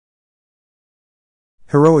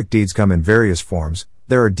Heroic deeds come in various forms.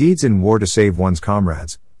 There are deeds in war to save one's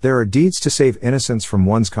comrades. There are deeds to save innocence from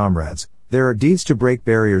one's comrades. There are deeds to break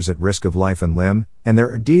barriers at risk of life and limb, and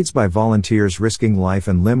there are deeds by volunteers risking life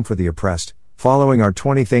and limb for the oppressed. Following are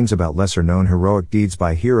 20 things about lesser-known heroic deeds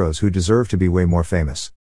by heroes who deserve to be way more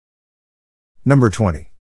famous. Number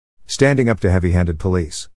 20. Standing up to heavy-handed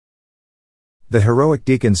police. The heroic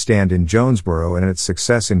Deacons' stand in Jonesboro and its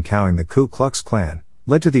success in cowing the Ku Klux Klan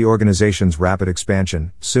led to the organization's rapid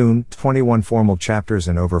expansion. Soon, 21 formal chapters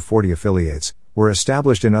and over 40 affiliates were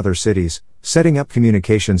established in other cities, setting up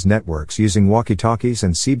communications networks using walkie-talkies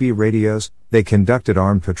and CB radios. They conducted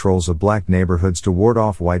armed patrols of black neighborhoods to ward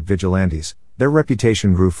off white vigilantes. Their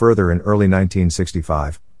reputation grew further in early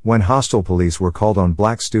 1965, when hostile police were called on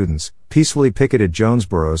black students, peacefully picketed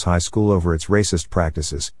Jonesboro's high school over its racist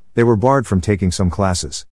practices. They were barred from taking some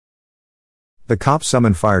classes. The cops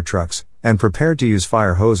summoned fire trucks, and prepared to use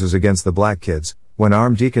fire hoses against the black kids. When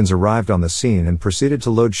armed deacons arrived on the scene and proceeded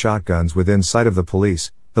to load shotguns within sight of the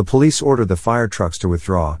police ordered the fire trucks to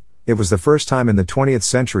withdraw. It was the first time in the 20th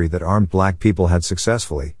century that armed black people had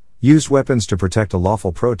successfully used weapons to protect a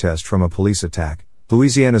lawful protest from a police attack.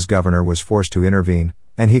 Louisiana's governor was forced to intervene,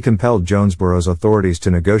 and he compelled Jonesboro's authorities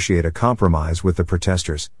to negotiate a compromise with the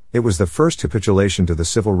protesters. It was the first capitulation to the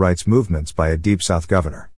civil rights movements by a Deep South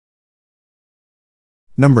governor.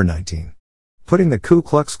 Number 19. Putting the Ku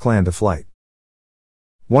Klux Klan to flight.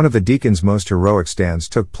 One of the Deacons' most heroic stands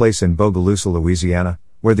took place in Bogalusa, Louisiana,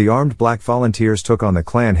 where the armed black volunteers took on the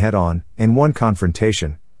Klan head-on. In one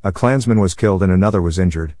confrontation, a Klansman was killed and another was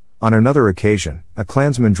injured. On another occasion, a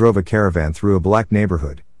Klansman drove a caravan through a black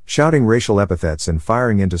neighborhood, shouting racial epithets and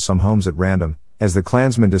firing into some homes at random. As the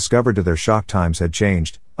Klansmen discovered to their shock, times had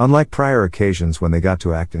changed. Unlike prior occasions when they got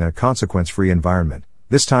to act in a consequence-free environment,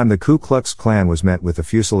 this time the Ku Klux Klan was met with a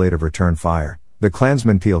fusillade of return fire. The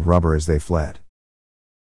Klansmen peeled rubber as they fled.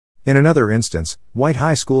 In another instance, white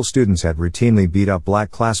high school students had routinely beat up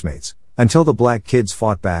black classmates, until the black kids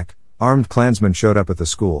fought back. Armed Klansmen showed up at the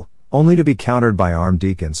school, only to be countered by armed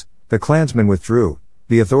deacons. The Klansmen withdrew.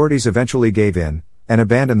 The authorities eventually gave in, and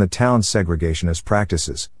abandoned the town's segregationist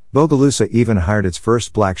practices. Bogalusa even hired its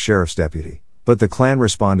first black sheriff's deputy, but the Klan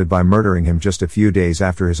responded by murdering him just a few days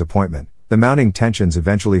after his appointment. The mounting tensions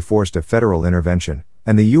eventually forced a federal intervention,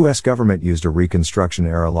 and the U.S. government used a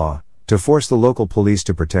Reconstruction-era law to force the local police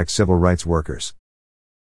to protect civil rights workers.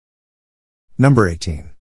 Number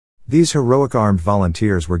 18. These heroic armed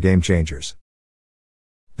volunteers were game changers.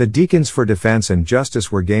 The Deacons for Defense and Justice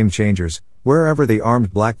were game changers. Wherever the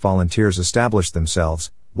armed black volunteers established themselves,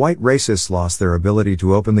 white racists lost their ability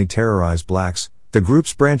to openly terrorize blacks. The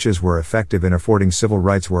group's branches were effective in affording civil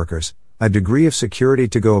rights workers a degree of security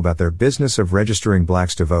to go about their business of registering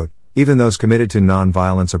blacks to vote. Even those committed to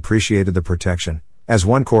nonviolence appreciated the protection. As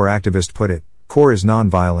one CORE activist put it, CORE is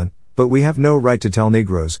nonviolent, but we have no right to tell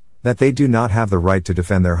Negroes that they do not have the right to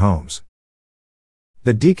defend their homes.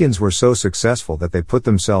 The Deacons were so successful that they put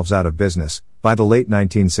themselves out of business. By the late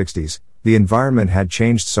 1960s, the environment had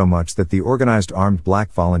changed so much that the organized armed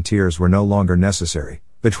black volunteers were no longer necessary.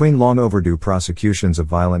 Between long overdue prosecutions of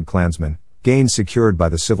violent Klansmen, gains secured by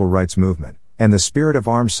the civil rights movement, and the spirit of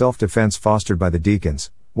armed self-defense fostered by the Deacons,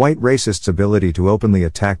 white racists' ability to openly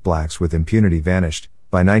attack blacks with impunity vanished.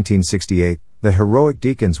 By 1968, the heroic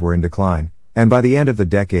Deacons were in decline, and by the end of the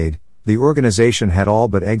decade, the organization had all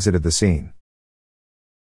but exited the scene.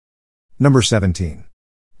 Number 17.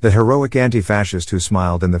 The heroic anti-fascist who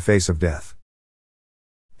smiled in the face of death.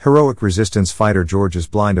 Heroic resistance fighter Georges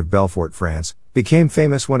Blind of Belfort, France, became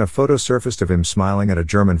famous when a photo surfaced of him smiling at a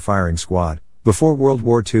German firing squad. Before World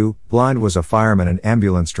War II, Blind was a fireman and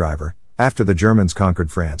ambulance driver. After the Germans conquered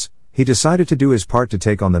France, he decided to do his part to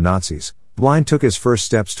take on the Nazis. Blind took his first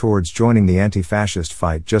steps towards joining the anti-fascist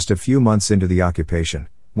fight just a few months into the occupation,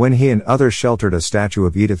 when he and others sheltered a statue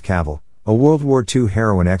of Edith Cavell, a World War II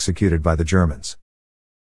heroine executed by the Germans.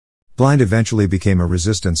 Blind eventually became a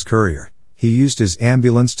resistance courier. He used his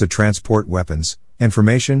ambulance to transport weapons,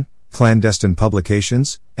 information, clandestine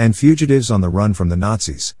publications, and fugitives on the run from the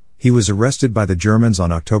Nazis. He was arrested by the Germans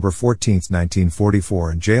on October 14,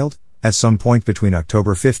 1944 and jailed. At some point between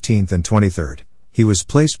October 15 and 23, he was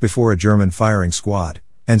placed before a German firing squad,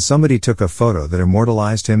 and somebody took a photo that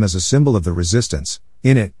immortalized him as a symbol of the resistance.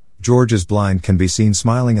 In it, Georges Blind can be seen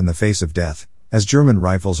smiling in the face of death, as German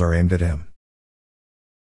rifles are aimed at him.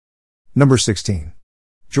 Number 16.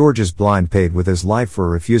 Georges Blind paid with his life for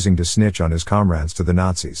refusing to snitch on his comrades to the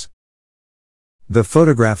Nazis. The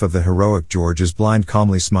photograph of the heroic Georges Blind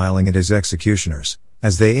calmly smiling at his executioners,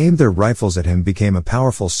 as they aimed their rifles at him, became a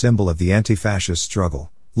powerful symbol of the anti-fascist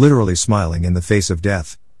struggle. Literally smiling in the face of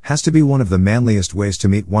death has to be one of the manliest ways to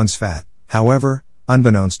meet one's fate. However,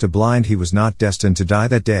 Unbeknownst to Blind, he was not destined to die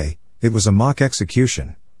that day. It was a mock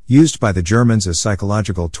execution, used by the Germans as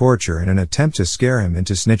psychological torture in an attempt to scare him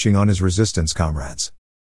into snitching on his resistance comrades.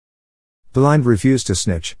 Blind refused to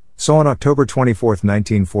snitch, so on October 24,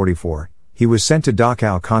 1944, he was sent to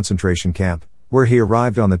Dachau concentration camp, where he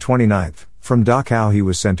arrived on the 29th. From Dachau he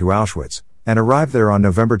was sent to Auschwitz, and arrived there on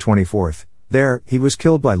November 24. There, he was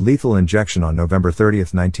killed by lethal injection on November 30,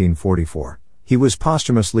 1944. He was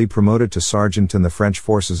posthumously promoted to sergeant in the French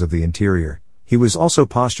Forces of the Interior. He was also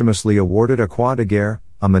posthumously awarded a Croix de Guerre,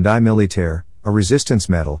 a Médaille Militaire, a Resistance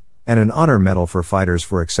Medal, and an Honor Medal for fighters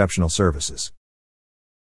for exceptional services.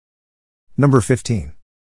 Number 15.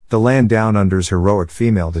 The Land Down Under's heroic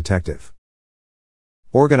female detective.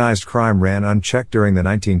 Organised crime ran unchecked during the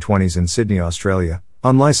 1920s in Sydney, Australia.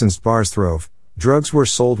 Unlicensed bars throve, drugs were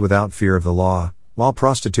sold without fear of the law, while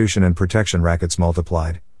prostitution and protection rackets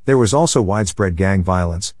multiplied. There was also widespread gang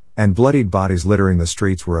violence, and bloodied bodies littering the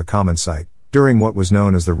streets were a common sight. During what was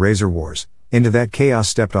known as the Razor Wars, into that chaos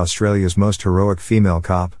stepped Australia's most heroic female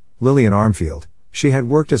cop, Lillian Armfield. She had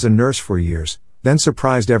worked as a nurse for years, then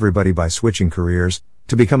surprised everybody by switching careers,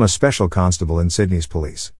 to become a special constable in Sydney's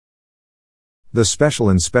police. The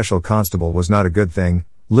special constable was not a good thing.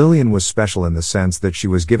 Lillian was special in the sense that she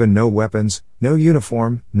was given no weapons, no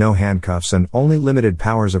uniform, no handcuffs, and only limited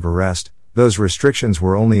powers of arrest. Those restrictions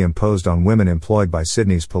were only imposed on women employed by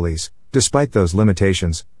Sydney's police. Despite those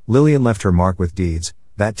limitations, Lillian left her mark with deeds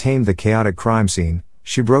that tamed the chaotic crime scene.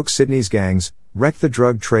 She broke Sydney's gangs, wrecked the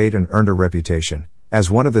drug trade, and earned a reputation as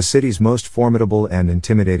one of the city's most formidable and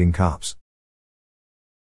intimidating cops.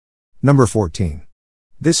 Number 14.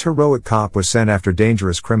 This heroic cop was sent after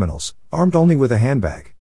dangerous criminals, armed only with a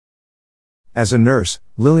handbag. As a nurse,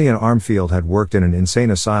 Lillian Armfield had worked in an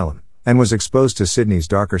insane asylum, and was exposed to Sydney's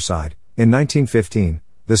darker side. In 1915,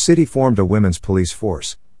 the city formed a women's police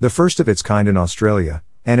force, the first of its kind in Australia,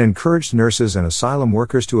 and encouraged nurses and asylum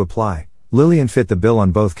workers to apply. Lillian fit the bill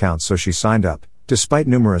on both counts, so she signed up. Despite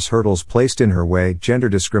numerous hurdles placed in her way, gender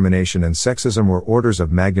discrimination and sexism were orders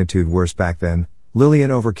of magnitude worse back then.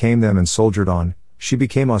 Lillian overcame them and soldiered on. She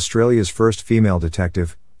became Australia's first female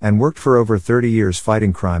detective, and worked for over 30 years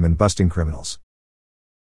fighting crime and busting criminals.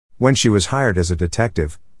 When she was hired as a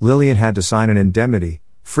detective, Lillian had to sign an indemnity,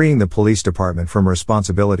 freeing the police department from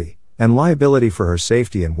responsibility and liability for her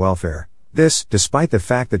safety and welfare. This, despite the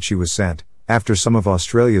fact that she was sent after some of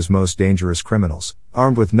Australia's most dangerous criminals,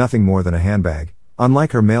 armed with nothing more than a handbag.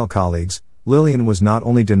 Unlike her male colleagues, Lillian was not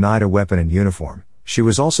only denied a weapon and uniform, she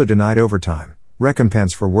was also denied overtime,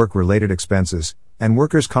 recompense for work-related expenses, and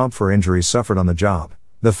workers' comp for injuries suffered on the job.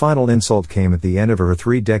 The final insult came at the end of her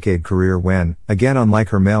 3-decade career when, again unlike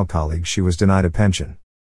her male colleagues, she was denied a pension.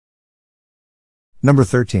 Number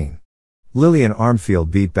 13. Lillian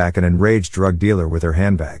Armfield beat back an enraged drug dealer with her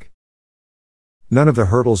handbag. None of the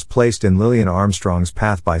hurdles placed in Lillian Armstrong's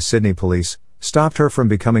path by Sydney police stopped her from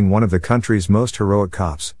becoming one of the country's most heroic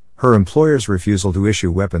cops. Her employer's refusal to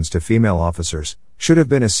issue weapons to female officers should have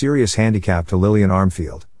been a serious handicap to Lillian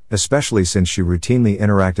Armfield, especially since she routinely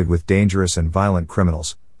interacted with dangerous and violent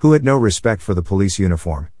criminals, who had no respect for the police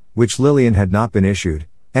uniform, which Lillian had not been issued,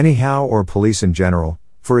 anyhow, or police in general.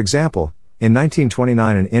 For example, in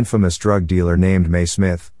 1929 an infamous drug dealer named May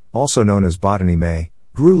Smith, also known as Botany May,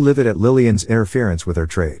 grew livid at Lillian's interference with her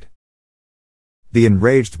trade. The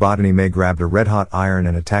enraged Botany May grabbed a red-hot iron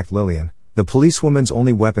and attacked Lillian. The policewoman's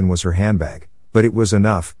only weapon was her handbag, but it was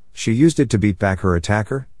enough. She used it to beat back her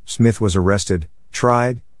attacker. Smith was arrested,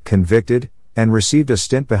 tried, convicted, and received a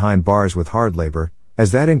stint behind bars with hard labor.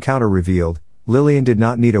 As that encounter revealed, Lillian did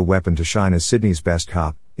not need a weapon to shine as Sydney's best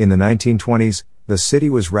cop. In the 1920s, the city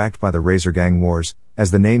was racked by the Razor Gang Wars.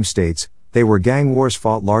 As the name states, they were gang wars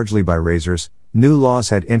fought largely by razors. New laws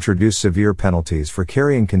had introduced severe penalties for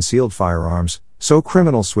carrying concealed firearms, so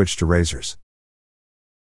criminals switched to razors.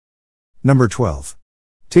 Number 12.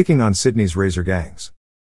 Taking on Sydney's razor gangs.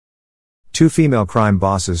 Two female crime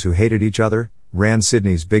bosses who hated each other ran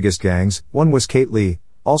Sydney's biggest gangs. One was Kate Lee,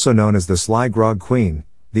 also known as the Sly Grog Queen.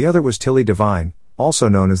 The other was Tilly Devine, also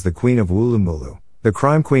known as the Queen of Woolloomooloo. The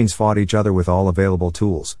crime queens fought each other with all available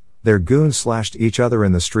tools. Their goons slashed each other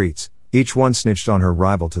in the streets. Each one snitched on her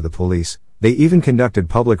rival to the police. They even conducted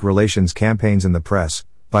public relations campaigns in the press,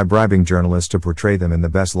 by bribing journalists to portray them in the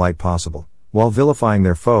best light possible, while vilifying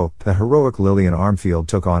their foe. The heroic Lillian Armfield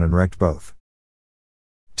took on and wrecked both.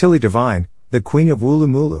 Tilly Devine, the Queen of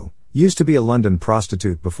Woolloomooloo, used to be a London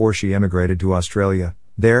prostitute before she emigrated to Australia.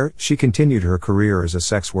 There, she continued her career as a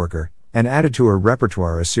sex worker, and added to her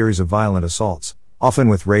repertoire a series of violent assaults, often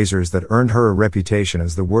with razors that earned her a reputation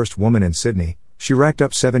as the worst woman in Sydney. She racked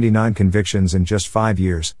up 79 convictions in just 5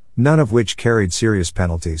 years, none of which carried serious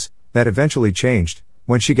penalties. That eventually changed,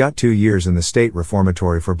 when she got 2 years in the state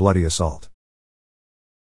reformatory for bloody assault.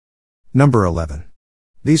 Number 11.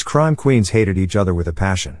 These crime queens hated each other with a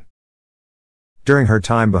passion. During her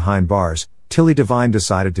time behind bars, Tilly Devine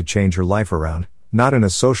decided to change her life around, not in a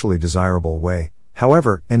socially desirable way.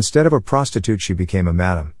 However, instead of a prostitute she became a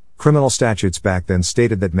madam. Criminal statutes back then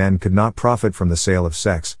stated that men could not profit from the sale of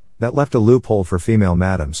sex. That left a loophole for female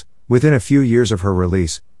madams. Within a few years of her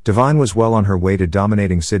release, Devine was well on her way to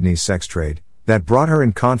dominating Sydney's sex trade. That brought her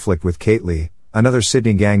in conflict with Kate Lee, another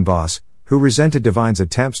Sydney gang boss, who resented Devine's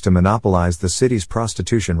attempts to monopolize the city's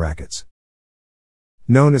prostitution rackets.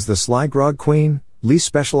 Known as the Sly Grog Queen, Lee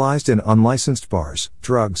specialized in unlicensed bars,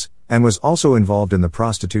 drugs, and was also involved in the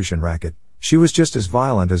prostitution racket. She was just as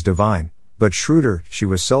violent as Devine, but shrewder. She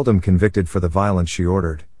was seldom convicted for the violence she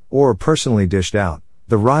ordered, or personally dished out.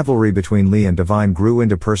 The rivalry between Lee and Devine grew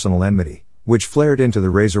into personal enmity, which flared into the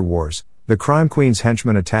razor wars. The crime queen's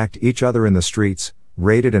henchmen attacked each other in the streets,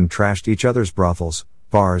 raided and trashed each other's brothels,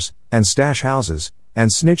 bars, and stash houses,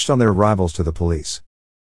 and snitched on their rivals to the police.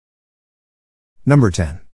 Number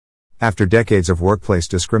 10. After decades of workplace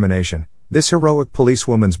discrimination, this heroic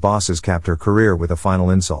policewoman's bosses capped her career with a final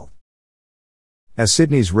insult. As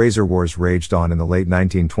Sydney's razor wars raged on in the late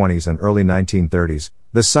 1920s and early 1930s,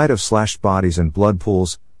 the sight of slashed bodies and blood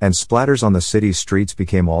pools, and splatters on the city's streets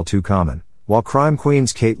became all too common. While crime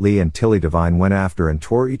queens Kate Lee and Tilly Devine went after and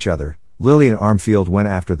tore each other, Lillian Armfield went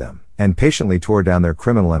after them, and patiently tore down their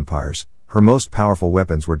criminal empires. Her most powerful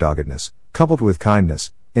weapons were doggedness, coupled with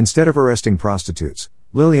kindness. Instead of arresting prostitutes,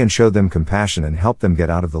 Lillian showed them compassion and helped them get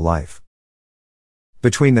out of the life.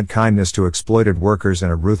 Between that kindness to exploited workers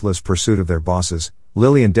and a ruthless pursuit of their bosses,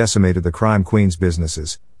 Lillian decimated the crime queens'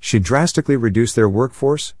 businesses. She drastically reduced their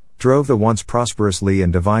workforce, drove the once prosperous Lee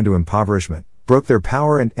and Devine to impoverishment, broke their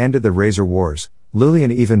power and ended the razor wars.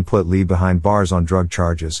 Lillian even put Lee behind bars on drug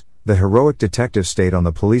charges. The heroic detective stayed on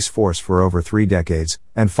the police force for over 3 decades,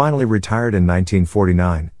 and finally retired in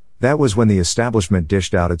 1949. That was when the establishment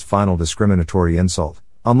dished out its final discriminatory insult.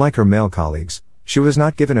 Unlike her male colleagues, she was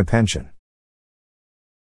not given a pension.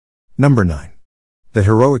 Number 9. The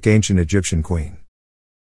heroic ancient Egyptian queen.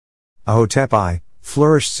 Ahotep I,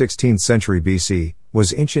 flourished 16th century BC,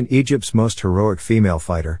 was ancient Egypt's most heroic female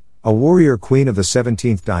fighter, a warrior queen of the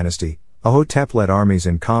 17th dynasty. Ahotep led armies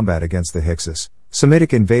in combat against the Hyksos,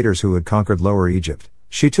 Semitic invaders who had conquered Lower Egypt.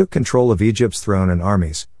 She took control of Egypt's throne and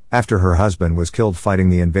armies, after her husband was killed fighting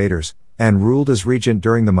the invaders, and ruled as regent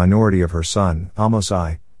during the minority of her son, Ahmose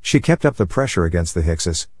I. She kept up the pressure against the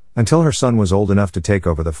Hyksos, until her son was old enough to take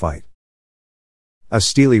over the fight. A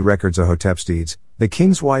steely records Ahotep's deeds. The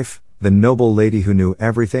king's wife, the noble lady who knew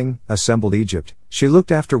everything, assembled Egypt. She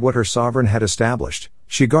looked after what her sovereign had established.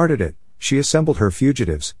 She guarded it. She assembled her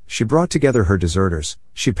fugitives. She brought together her deserters.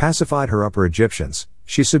 She pacified her upper Egyptians.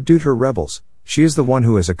 She subdued her rebels. She is the one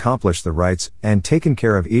who has accomplished the rights and taken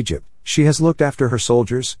care of Egypt. She has looked after her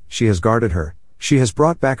soldiers. She has guarded her. She has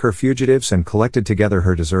brought back her fugitives and collected together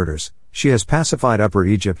her deserters. She has pacified Upper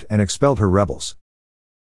Egypt and expelled her rebels.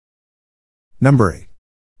 Number 8.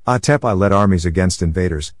 Ahotep I led armies against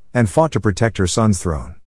invaders, and fought to protect her son's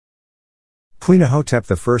throne. Queen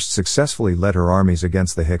Ahotep I successfully led her armies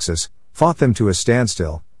against the Hyksos, fought them to a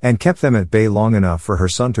standstill, and kept them at bay long enough for her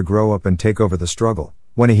son to grow up and take over the struggle.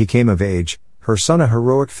 When he came of age, her son, a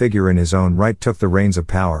heroic figure in his own right, took the reins of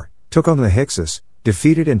power, took on the Hyksos,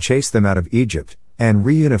 defeated and chased them out of Egypt, and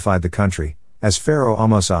reunified the country. As Pharaoh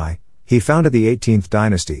Ahmose I, he founded the 18th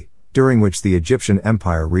dynasty, during which the Egyptian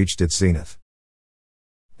empire reached its zenith.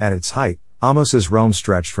 At its height, Ahmose's realm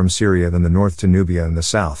stretched from Syria in the north to Nubia in the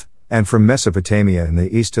south, and from Mesopotamia in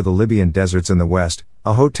the east to the Libyan deserts in the west.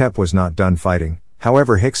 Ahotep was not done fighting.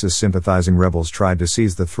 However, Hyksos sympathizing rebels tried to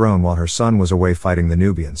seize the throne while her son was away fighting the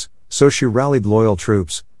Nubians, so she rallied loyal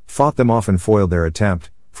troops, fought them off and foiled their attempt.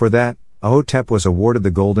 For that, Ahotep was awarded the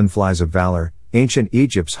Golden Flies of Valor, ancient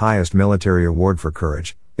Egypt's highest military award for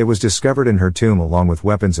courage. It was discovered in her tomb along with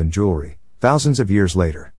weapons and jewelry, thousands of years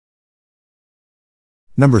later.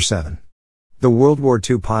 Number 7. The World War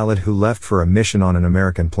II pilot who left for a mission on an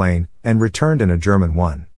American plane, and returned in a German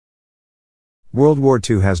one. World War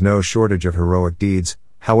II has no shortage of heroic deeds.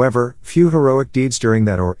 However, few heroic deeds during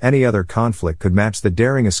that or any other conflict could match the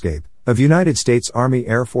daring escape of United States Army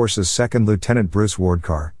Air Force's 2nd Lieutenant Bruce Ward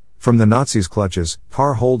Carr. From the Nazis' clutches,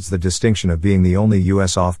 Carr holds the distinction of being the only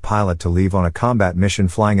U.S. off-pilot to leave on a combat mission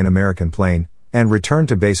flying an American plane, and return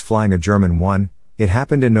to base flying a German one. It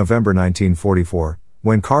happened in November 1944,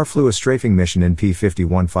 when Carr flew a strafing mission in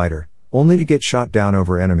P-51 fighter, only to get shot down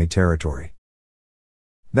over enemy territory.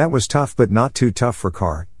 That was tough, but not too tough for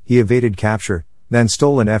Carr. He evaded capture, then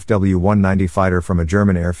stole an FW-190 fighter from a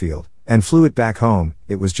German airfield, and flew it back home.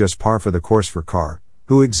 It was just par for the course for Carr,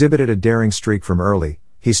 who exhibited a daring streak from early.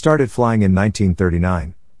 He started flying in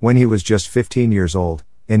 1939, when he was just 15 years old.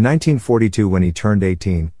 In 1942, when he turned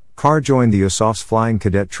 18, Carr joined the USAF's Flying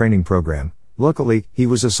Cadet Training Program. Luckily, he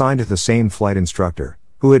was assigned to the same flight instructor,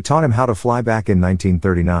 who had taught him how to fly back in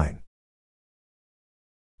 1939.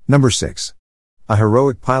 Number 6. A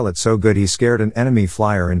heroic pilot so good he scared an enemy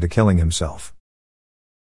flyer into killing himself.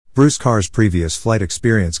 Bruce Carr's previous flight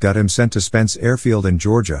experience got him sent to Spence Airfield in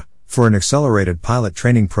Georgia, for an accelerated pilot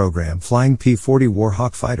training program flying P-40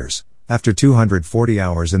 Warhawk fighters. After 240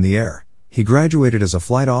 hours in the air, he graduated as a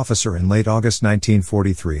flight officer in late August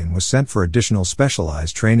 1943 and was sent for additional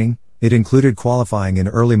specialized training. It included qualifying in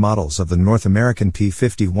early models of the North American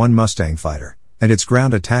P-51 Mustang fighter, and its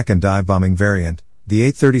ground attack and dive bombing variant, the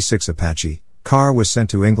 836 Apache. Carr was sent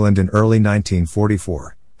to England in early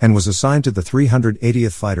 1944, and was assigned to the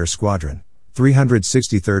 380th Fighter Squadron,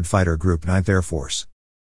 363rd Fighter Group, 9th Air Force.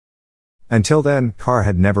 Until then, Carr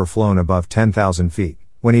had never flown above 10,000 feet.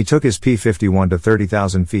 When he took his P-51 to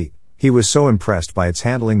 30,000 feet, he was so impressed by its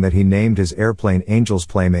handling that he named his airplane Angel's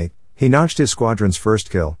Playmate. He notched his squadron's first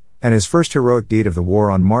kill, and his first heroic deed of the war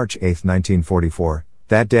on March 8, 1944.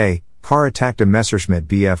 That day, Carr attacked a Messerschmitt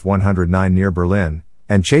Bf-109 near Berlin,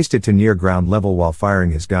 and chased it to near ground level while firing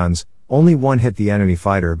his guns. Only one hit the enemy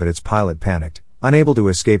fighter, but its pilot panicked. Unable to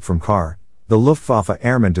escape from Carr, the Luftwaffe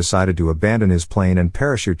airman decided to abandon his plane and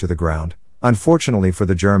parachute to the ground. Unfortunately for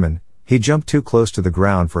the German, he jumped too close to the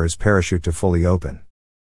ground for his parachute to fully open.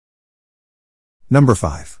 Number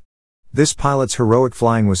 5. This pilot's heroic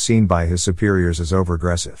flying was seen by his superiors as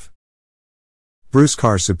overaggressive. Bruce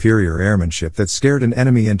Carr's superior airmanship that scared an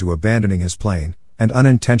enemy into abandoning his plane, and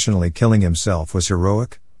unintentionally killing himself, was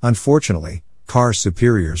heroic. Unfortunately, Carr's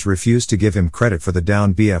superiors refused to give him credit for the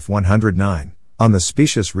downed Bf-109, on the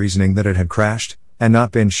specious reasoning that it had crashed, and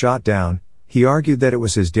not been shot down. He argued that it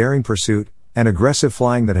was his daring pursuit, and aggressive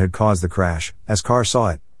flying that had caused the crash. As Carr saw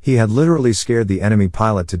it, he had literally scared the enemy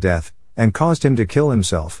pilot to death, and caused him to kill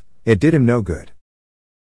himself. It did him no good.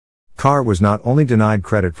 Carr was not only denied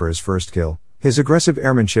credit for his first kill, his aggressive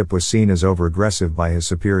airmanship was seen as over-aggressive by his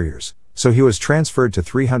superiors, so he was transferred to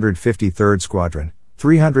 353rd Squadron,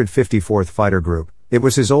 354th Fighter Group. It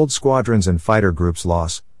was his old squadron's and fighter group's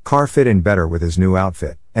loss. Carr fit in better with his new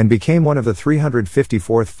outfit, and became one of the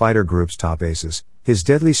 354th Fighter Group's top aces. His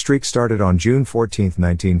deadly streak started on June 14,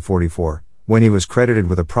 1944, when he was credited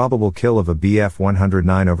with a probable kill of a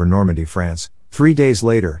Bf-109 over Normandy, France. 3 days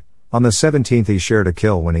later, on the 17th, he shared a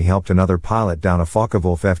kill when he helped another pilot down a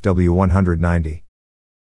Focke-Wulf FW-190.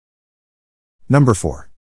 Number 4.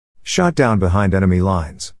 Shot down behind enemy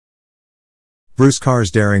lines. Bruce Carr's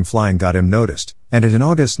daring flying got him noticed, and in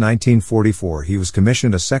August 1944 he was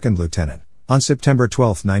commissioned a second lieutenant. On September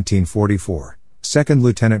 12, 1944, Second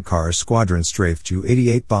Lieutenant Carr's squadron strafed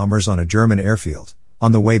Ju-88 bombers on a German airfield.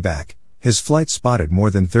 On the way back, his flight spotted more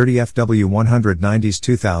than 30 FW-190s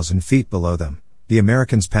 2,000 feet below them. The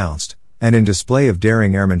Americans pounced, and in display of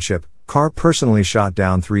daring airmanship, Carr personally shot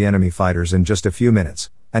down 3 enemy fighters in just a few minutes.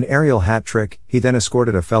 An aerial hat trick. He then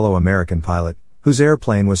escorted a fellow American pilot, whose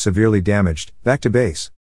airplane was severely damaged, back to base.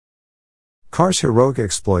 Carr's heroic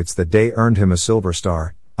exploits that day earned him a Silver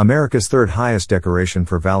Star, America's third highest decoration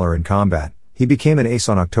for valor in combat. He became an ace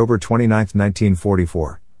on October 29,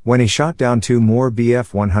 1944, when he shot down 2 more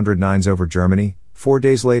Bf-109s over Germany. 4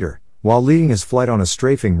 days later, while leading his flight on a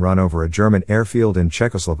strafing run over a German airfield in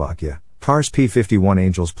Czechoslovakia, Carr's P-51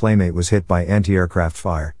 Angel's Playmate was hit by anti-aircraft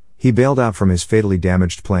fire. He bailed out from his fatally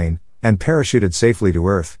damaged plane, and parachuted safely to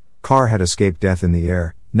Earth. Carr had escaped death in the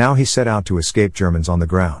air. Now he set out to escape Germans on the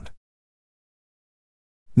ground.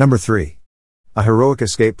 Number 3. A heroic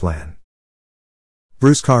escape plan.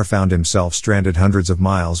 Bruce Carr found himself stranded hundreds of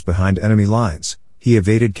miles behind enemy lines. He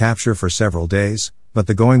evaded capture for several days, but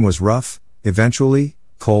the going was rough. Eventually,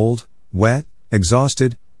 cold, wet,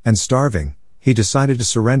 exhausted, and starving, he decided to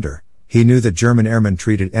surrender. He knew that German airmen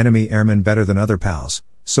treated enemy airmen better than other pals,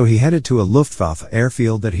 so he headed to a Luftwaffe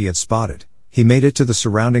airfield that he had spotted. He made it to the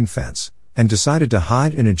surrounding fence, and decided to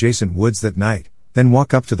hide in adjacent woods that night, then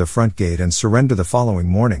walk up to the front gate and surrender the following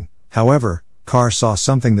morning. However, Carr saw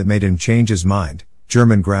something that made him change his mind.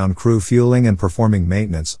 German ground crew fueling and performing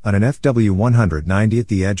maintenance on an FW-190 at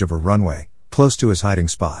the edge of a runway, close to his hiding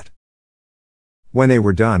spot. When they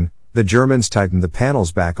were done, the Germans tightened the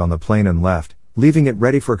panels back on the plane and left, leaving it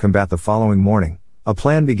ready for combat the following morning. A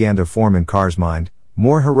plan began to form in Carr's mind,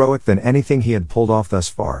 more heroic than anything he had pulled off thus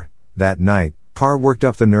far. That night, Carr worked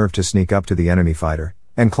up the nerve to sneak up to the enemy fighter,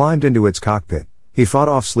 and climbed into its cockpit. He fought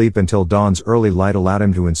off sleep until dawn's early light allowed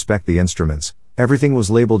him to inspect the instruments. Everything was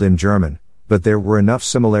labeled in German, but there were enough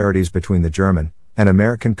similarities between the German and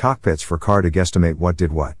American cockpits for Carr to guesstimate what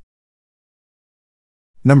did what.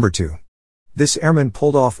 Number 2. This airman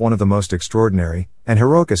pulled off one of the most extraordinary and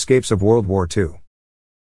heroic escapes of World War II.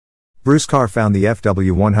 Bruce Carr found the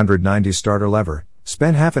FW-190's starter lever,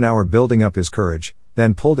 spent half an hour building up his courage,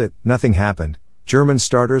 then pulled it. Nothing happened. German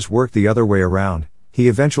starters worked the other way around. He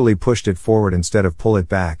eventually pushed it forward instead of pull it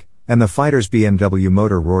back, and the fighter's BMW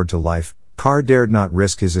motor roared to life. Carr dared not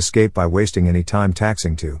risk his escape by wasting any time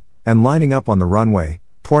taxiing to and lining up on the runway,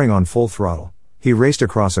 pouring on full throttle. He raced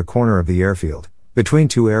across a corner of the airfield, between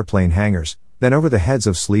two airplane hangars, then over the heads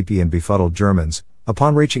of sleepy and befuddled Germans.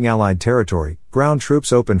 Upon reaching Allied territory, ground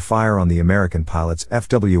troops opened fire on the American pilot's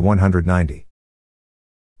FW-190.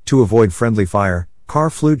 To avoid friendly fire,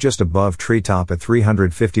 Carr flew just above treetop at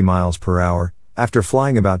 350 miles per hour. After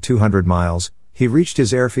flying about 200 miles, he reached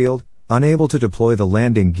his airfield. Unable to deploy the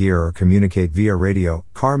landing gear or communicate via radio,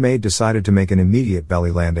 Carr decided to make an immediate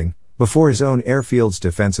belly landing. Before his own airfield's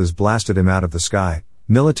defenses blasted him out of the sky,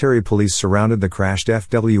 military police surrounded the crashed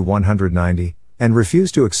FW-190, and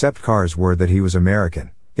refused to accept Carr's word that he was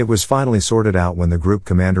American. It was finally sorted out when the group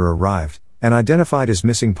commander arrived, and identified his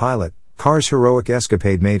missing pilot. Carr's heroic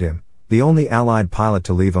escapade made him the only Allied pilot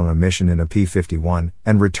to leave on a mission in a P-51,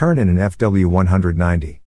 and return in an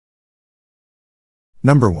FW-190.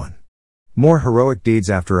 Number 1. More heroic deeds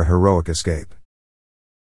after a heroic escape.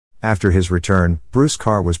 After his return, Bruce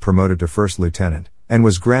Carr was promoted to first lieutenant, and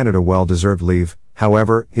was granted a well-deserved leave.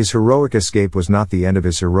 However, his heroic escape was not the end of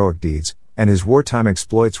his heroic deeds, and his wartime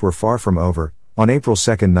exploits were far from over. On April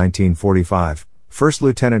 2, 1945, First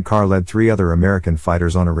Lieutenant Carr led 3 other American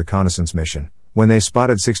fighters on a reconnaissance mission. When they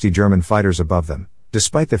spotted 60 German fighters above them,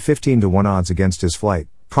 despite the 15-to-1 odds against his flight,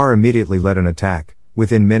 Carr immediately led an attack.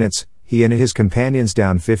 Within minutes, he and his companions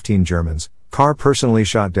downed 15 Germans. Carr personally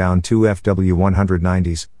shot down 2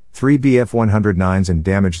 FW-190s, 3 Bf-109s, and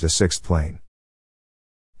damaged a 6th plane.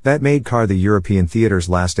 That made Carr the European theater's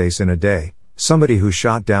last ace in a day, somebody who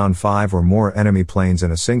shot down 5 or more enemy planes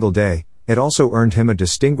in a single day. It also earned him a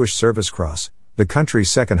Distinguished Service Cross, the country's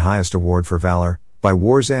second highest award for valor. By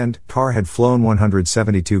war's end, Carr had flown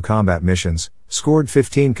 172 combat missions, scored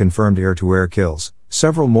 15 confirmed air-to-air kills,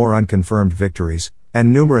 several more unconfirmed victories,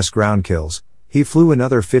 and numerous ground kills. He flew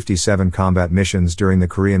another 57 combat missions during the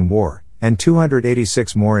Korean War, and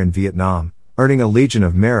 286 more in Vietnam, earning a Legion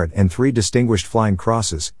of Merit and 3 Distinguished Flying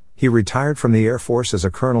Crosses. He retired from the Air Force as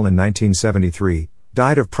a colonel in 1973,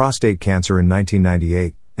 died of prostate cancer in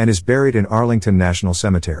 1998, and is buried in Arlington National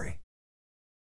Cemetery.